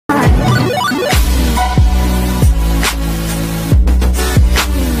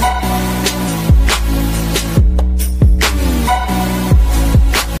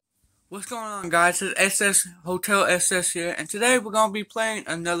going on, guys? It's SS Hotel SS here, and today we're gonna be playing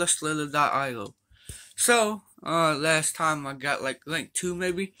another Slither.io. So, last time I got like rank 2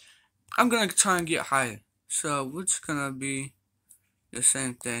 maybe. I'm gonna try and get higher. So, it's gonna be the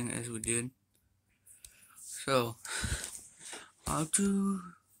same thing as we did. So, I'll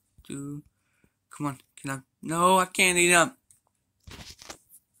come on, can I? No, I can't eat up.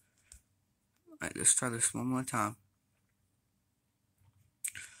 Alright, let's try this one more time.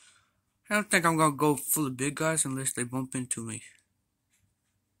 I don't think I'm gonna go full of big guys unless they bump into me.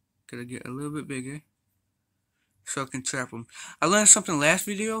 Gotta get a little bit bigger so I can trap them. I learned something last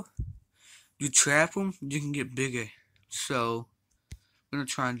video. You trap them, you can get bigger. So, I'm gonna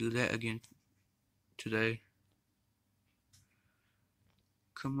try and do that again today.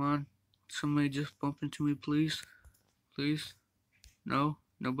 Come on. Somebody just bump into me, please. Please. No?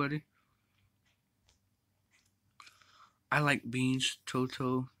 Nobody? I like beans,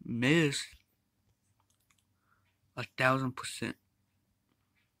 Toto, Miz. 1000%. This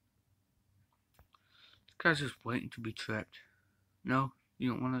guy's just waiting to be trapped. No?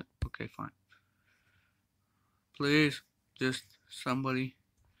 You don't want to? Okay, fine. Please. Just somebody.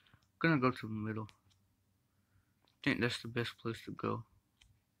 I'm gonna go to the middle. I think that's the best place to go.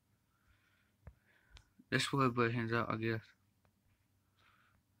 That's where everybody hands out, I guess.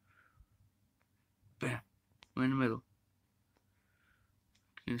 Bam. We're in the middle.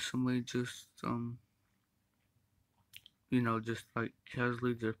 Can somebody just, just like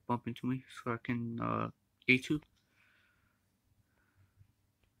casually just bump into me so I can, eat you?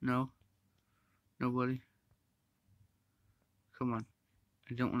 No? Nobody? Come on.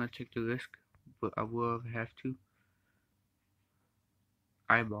 I don't want to take the risk, but I will have to.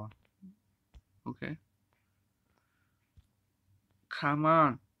 Eyeball. Okay. Come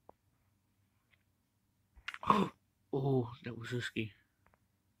on. Oh, that was risky.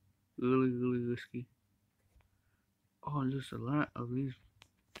 Really, really risky. Oh, there's a lot of these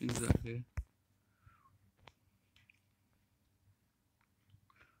things out here.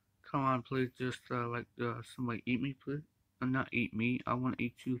 Come on, please, just, somebody eat me, please. Not eat me, I want to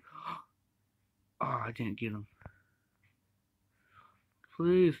eat you. Oh, I didn't get him.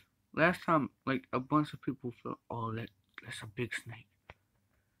 Please. Last time, like, a bunch of people felt, oh, that's a big snake.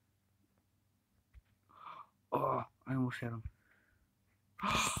 Oh, I almost had him.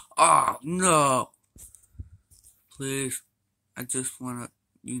 Oh, no. Please. I just want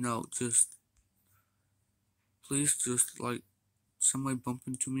to, please, just, like, somebody bump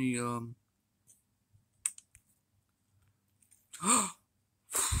into me,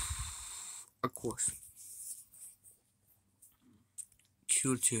 Of course.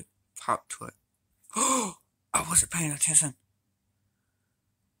 Q-tip. Pop to it. Oh, I wasn't paying attention.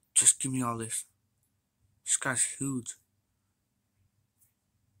 Just give me all this. This guy's huge.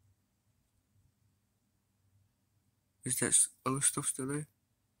 Is that other stuff still there?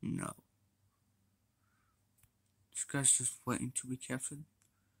 No. This guy's just waiting to be captured.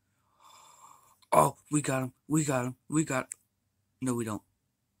 Oh, we got him. We got him. We got... No, we don't.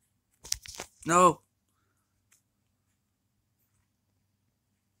 No.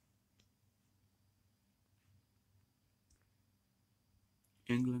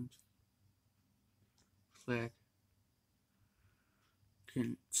 England. Flag.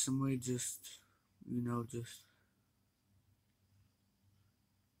 Can somebody just,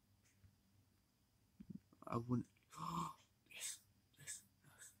 I wouldn't. Yes, yes,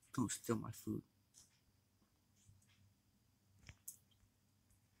 yes. Don't steal my food.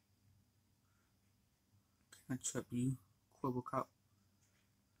 Can I trap you, Quibble Cop?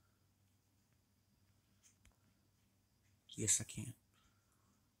 Yes, I can.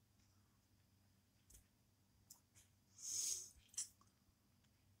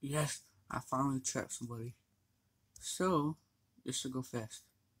 Yes, I finally trapped somebody. So, this should go fast.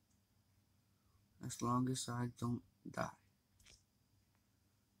 As long as I don't die.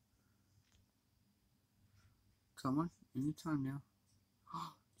 Come on, anytime now.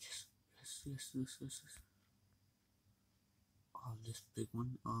 Yes, yes, yes, yes, yes, yes. Oh, this big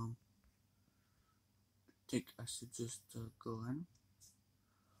one. I think I should just go in.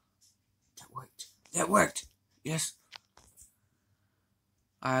 That worked. That worked. Yes.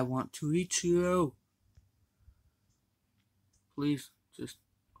 I want to eat you. Please, just.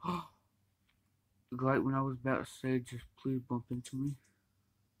 Right when I was about to say, just please bump into me.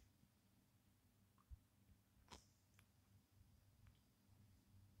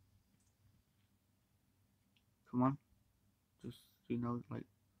 Come on. Just, like.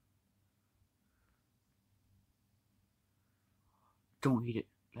 Don't eat it.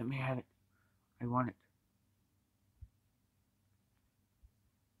 Let me have it. I want it.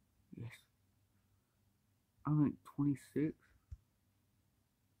 Yes. I'm at 26.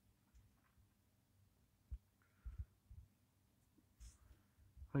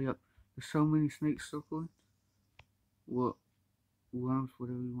 Hurry up. There's so many snakes circling. What? Worms,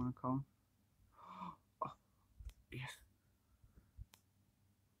 whatever you want to call them. Oh, yes.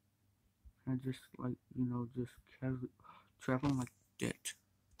 I just, like, you know, just casually trap them like that.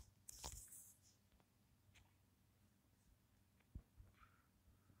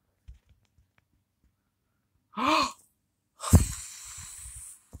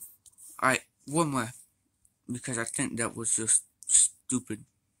 Alright, one more. Because I think that was just stupid.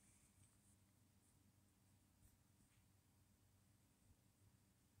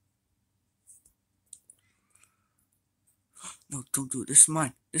 No, don't do it. This is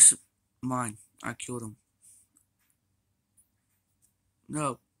mine. This is mine. I killed him.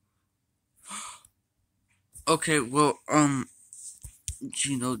 No. Okay, well,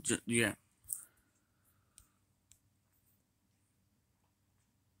 you know, yeah.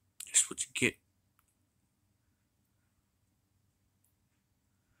 That's what you get.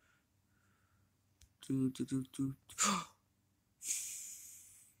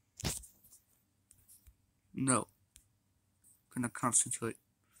 No. Gonna concentrate.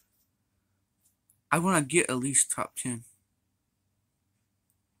 I wanna get at least top 10.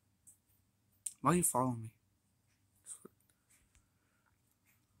 Why are you following me?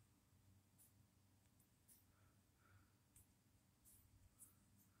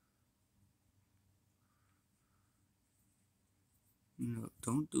 No,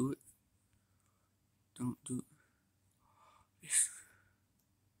 don't do it. Don't do it. Yes.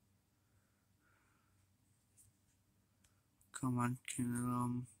 Come on,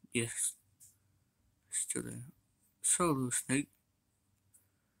 can yes. Still there. So, little snake.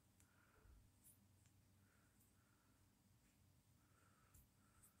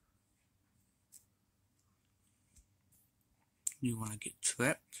 You wanna get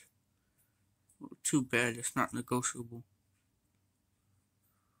trapped? Well, too bad, it's not negotiable.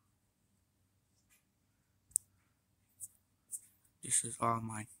 This is all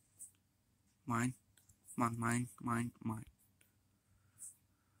mine. Mine. Mine.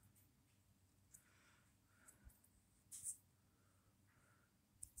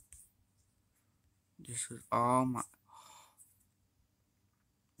 This is all mine.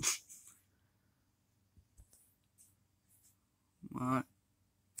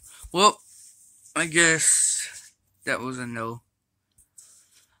 Well, I guess that was a no.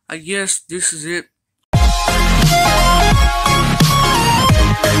 I guess this is it.